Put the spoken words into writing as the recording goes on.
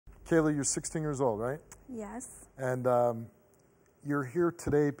Kayla, you're 16 years old, right? Yes. And you're here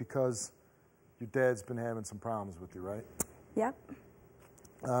today because your dad's been having some problems with you, right? Yep.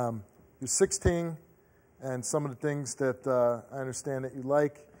 You're 16, and some of the things that I understand that you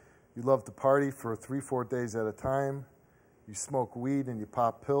like, you love to party for 3-4 days at a time. You smoke weed and you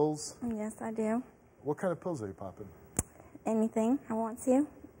pop pills. Yes, I do. What kind of pills are you popping? Anything I want to.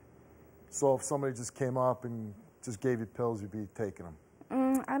 So if somebody just came up and just gave you pills, you'd be taking them?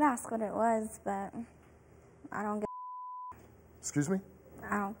 I'd ask what it was, but I don't get. Excuse me?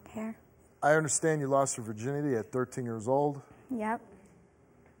 I don't care. I understand you lost your virginity at 13 years old. Yep.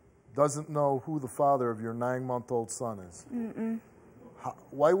 Doesn't know who the father of your 9-month-old son is.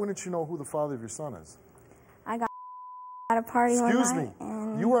 Why wouldn't you know who the father of your son is? I got at a party one Excuse night.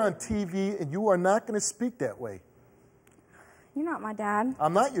 me. You are on TV, and you are not going to speak that way. You're not my dad.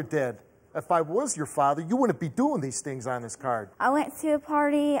 I'm not your dad. If I was your father, you wouldn't be doing these things on this card. I went to a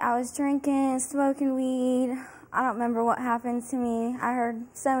party. I was drinking, smoking weed. I don't remember what happened to me. I heard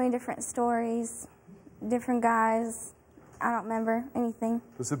so many different stories, different guys. I don't remember anything.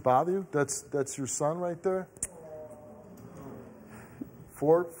 Does it bother you? That's your son right there?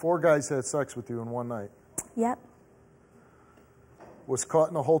 Four guys had sex with you in one night. Yep. Was caught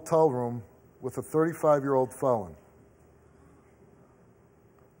in a hotel room with a 35-year-old felon.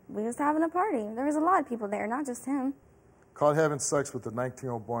 We was having a party. There was a lot of people there, not just him. Caught having sex with a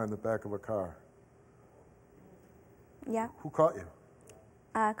 19-year-old boy in the back of a car. Yeah. Who caught you?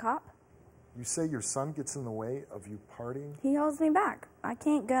 A cop. You say your son gets in the way of you partying? He holds me back. I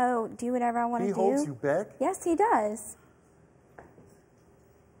can't go do whatever I want to do. He holds you back? Yes, he does.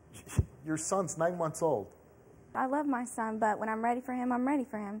 Your son's 9 months old. I love my son, but when I'm ready for him, I'm ready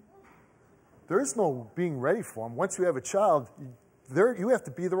for him. There is no being ready for him. Once you have a child, you have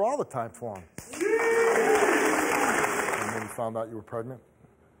to be there all the time for him. And then you found out you were pregnant?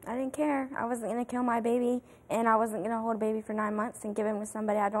 I didn't care. I wasn't going to kill my baby, and I wasn't going to hold a baby for 9 months and give him to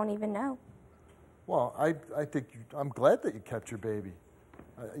somebody I don't even know. Well, I think I'm glad that you kept your baby.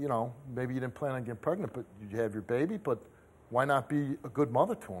 You know, maybe you didn't plan on getting pregnant, but you have your baby, but why not be a good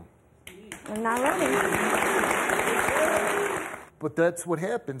mother to him? I'm not ready. But that's what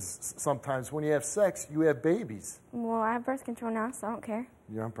happens sometimes. When you have sex, you have babies. Well, I have birth control now, so I don't care.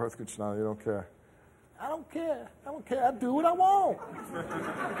 You're on birth control now, you don't care. I don't care. I don't care. I do what I want.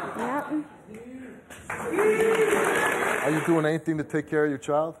 Yep. Are you doing anything to take care of your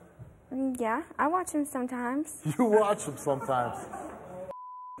child? Yeah, I watch him sometimes. You watch him sometimes.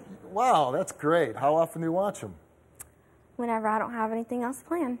 Wow, that's great. How often do you watch him? Whenever I don't have anything else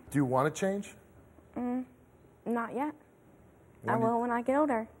planned. Do you want to change? Not yet. I will when I get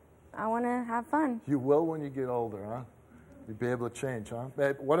older. I want to have fun. You will when you get older, huh? You'll be able to change, huh?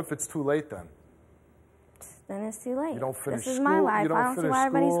 What if it's too late then? Then it's too late. You don't finish This is school, my life. you don't I don't see finish why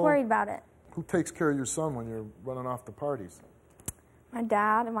everybody's school. worried about it. Who takes care of your son when you're running off to parties? My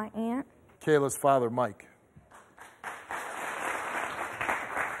dad and my aunt. Kayla's father, Mike.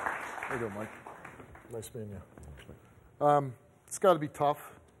 There you go, Mike. Nice meeting you. It's got to be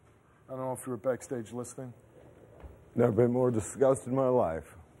tough. I don't know if you were backstage listening. Never been more disgusted in my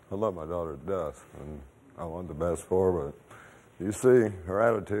life. I love my daughter to death, and I want the best for her, but you see her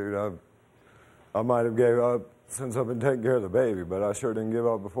attitude. I might have gave up since I've been taking care of the baby, but I sure didn't give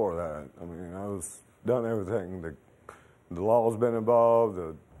up before that. I mean, I was done everything. The law's been involved,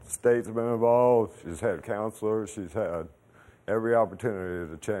 the state's been involved. She's had counselors. She's had every opportunity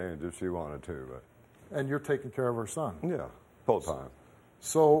to change if she wanted to. But And you're taking care of her son. yeah, full time.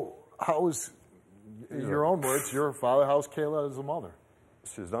 So how is, in your own words, you're a father, how's Kayla as a mother?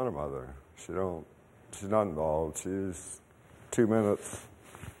 She's not a mother. She's not involved. She's 2 minutes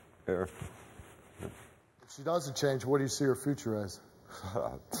here. If she doesn't change, what do you see her future as?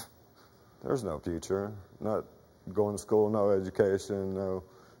 There's no future. Not going to school, no education, no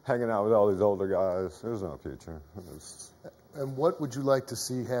hanging out with all these older guys. There's no future. And what would you like to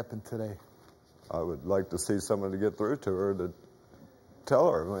see happen today? I would like to see somebody get through to her to tell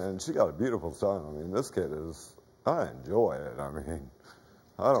her, man, she got a beautiful son. I mean, this kid is, I enjoy it. I mean,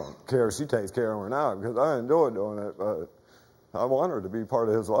 I don't care if she takes care of him or not because I enjoy doing it, but I want her to be part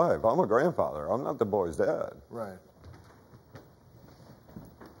of his life. I'm a grandfather. I'm not the boy's dad. Right.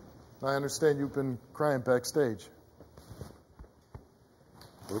 I understand you've been crying backstage.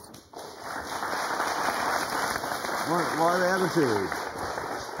 What attitude?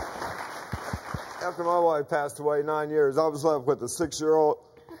 After my wife passed away 9 years, I was left with a 6-year-old,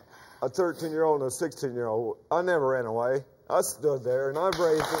 a 13-year-old, and a 16-year-old. I never ran away. I stood there and I raised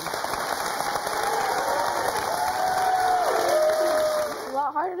them. It's a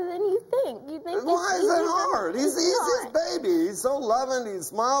lot harder than you think. You think Why is that hard? He's his baby. He's so loving. He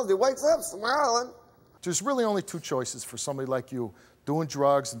smiles. He wakes up smiling. There's really only two choices for somebody like you doing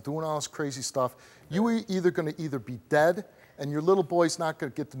drugs and doing all this crazy stuff. You are either going to be dead and your little boy's not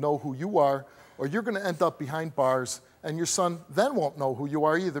going to get to know who you are, or you're going to end up behind bars and your son then won't know who you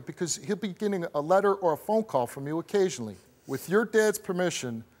are either because he'll be getting a letter or a phone call from you occasionally. With your dad's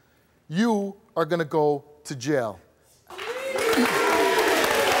permission, you are going to go to jail.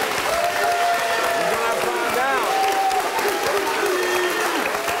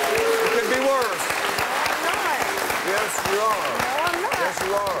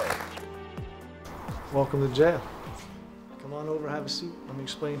 Welcome to jail. Come on over, have a seat. Let me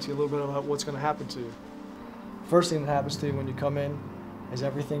explain to you a little bit about what's going to happen to you. First thing that happens to you when you come in is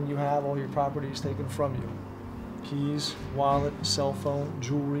everything you have, all your property is taken from you. Keys, wallet, cell phone,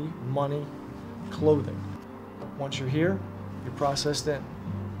 jewelry, money, clothing. Once you're here, you're processed in.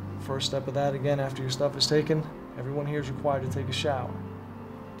 First step of that, again, after your stuff is taken, everyone here is required to take a shower.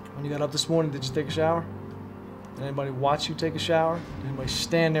 When you got up this morning, did you take a shower? Did anybody watch you take a shower? Did anybody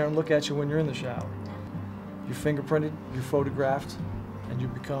stand there and look at you when you're in the shower? You're fingerprinted, you're photographed, and you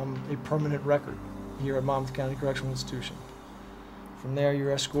become a permanent record here at Monmouth County Correctional Institution. From there,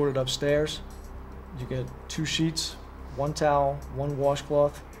 you're escorted upstairs. You get 2 sheets, 1 towel, 1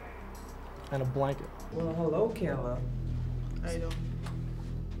 washcloth, and a blanket. Well, hello, Kayla. How you doing?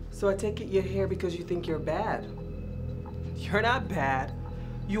 So I take it you're here because you think you're bad. You're not bad.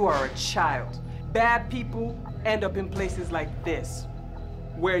 You are a child. Bad people end up in places like this,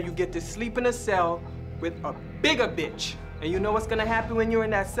 where you get to sleep in a cell with a bigger bitch. And you know what's gonna happen when you're in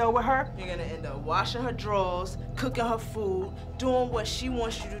that cell with her? You're gonna end up washing her drawers, cooking her food, doing what she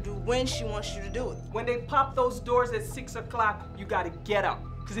wants you to do when she wants you to do it. When they pop those doors at 6 o'clock, you gotta get up.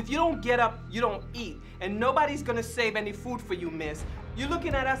 Because if you don't get up, you don't eat. And nobody's gonna save any food for you, miss. You're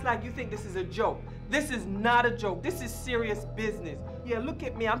looking at us like you think this is a joke. This is not a joke. This is serious business. Yeah, look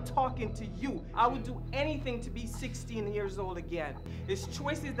at me. I'm talking to you. I would do anything to be 16 years old again. It's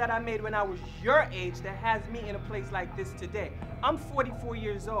choices that I made when I was your age that has me in a place like this today. I'm 44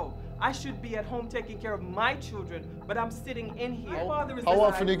 years old. I should be at home taking care of my children, but I'm sitting in here. My father is How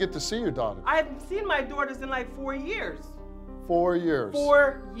alive. often do you get to see your daughter? I haven't seen my daughters in like 4 years. 4 years.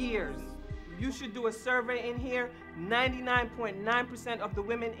 4 years. You should do a survey in here. 99.9% of the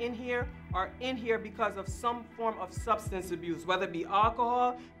women in here are in here because of some form of substance abuse, whether it be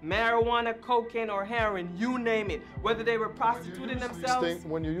alcohol, marijuana, cocaine, or heroin, you name it. Whether they were prostituting themselves.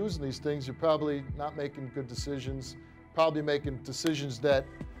 When you're using these things, you're probably not making good decisions, probably making decisions that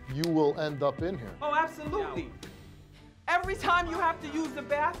you will end up in here. Oh, absolutely. Every time you have to use the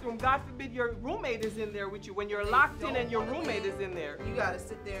bathroom, God forbid your roommate is in there with you, when you're locked in and your roommate is in there. You gotta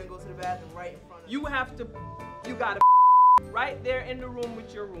sit there and go to the bathroom right in front of You gotta right there in the room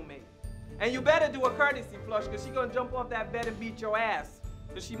with your roommate. And you better do a courtesy flush, because she's gonna jump off that bed and beat your ass.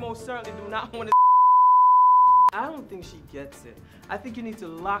 Because she most certainly do not want to. I don't think she gets it. I think you need to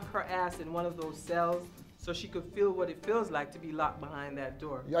lock her ass in one of those cells so she could feel what it feels like to be locked behind that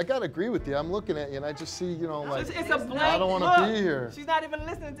door. Yeah, I gotta agree with you. I'm looking at you and I just see, you know, like, It's a blank I don't want to look. be here. She's not even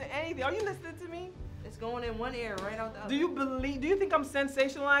listening to anything. Are you listening to me? It's going in one ear, right out the other. Do you think I'm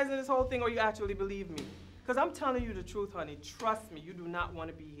sensationalizing this whole thing, or you actually believe me? Because I'm telling you the truth, honey. Trust me, you do not want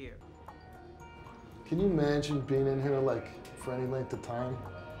to be here. Can you imagine being in here like for any length of time?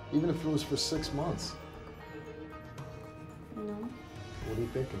 Even if it was for 6 months? No, What are you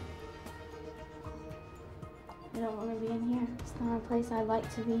thinking? I don't want to be in here. It's not a place I'd like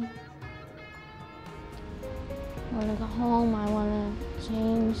to be. I want to go home. I want to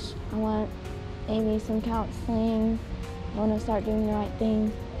change. I want maybe some counseling. I want to start doing the right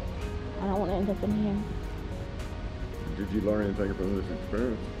thing. I don't want to end up in here. Did you learn anything from this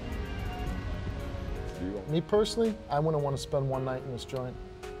experience? Me personally, I wouldn't want to spend one night in this joint.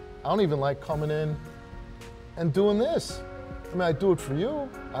 I don't even like coming in and doing this. I mean, I do it for you.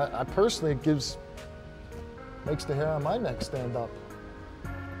 I personally, it makes the hair on my neck stand up.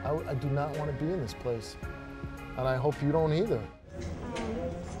 I do not want to be in this place. And I hope you don't either.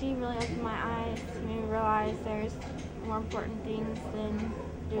 Steve really opened my eyes to me realize there's more important things than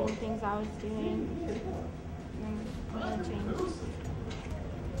doing things I was doing. And I'm gonna change.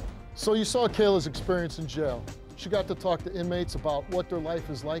 So you saw Kayla's experience in jail. She got to talk to inmates about what their life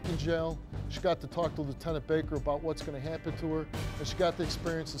is like in jail. She got to talk to Lieutenant Baker about what's going to happen to her, and she got to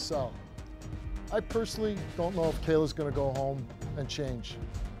experience the cell. I personally don't know if Kayla's going to go home and change.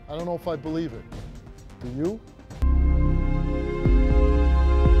 I don't know if I believe it. Do you?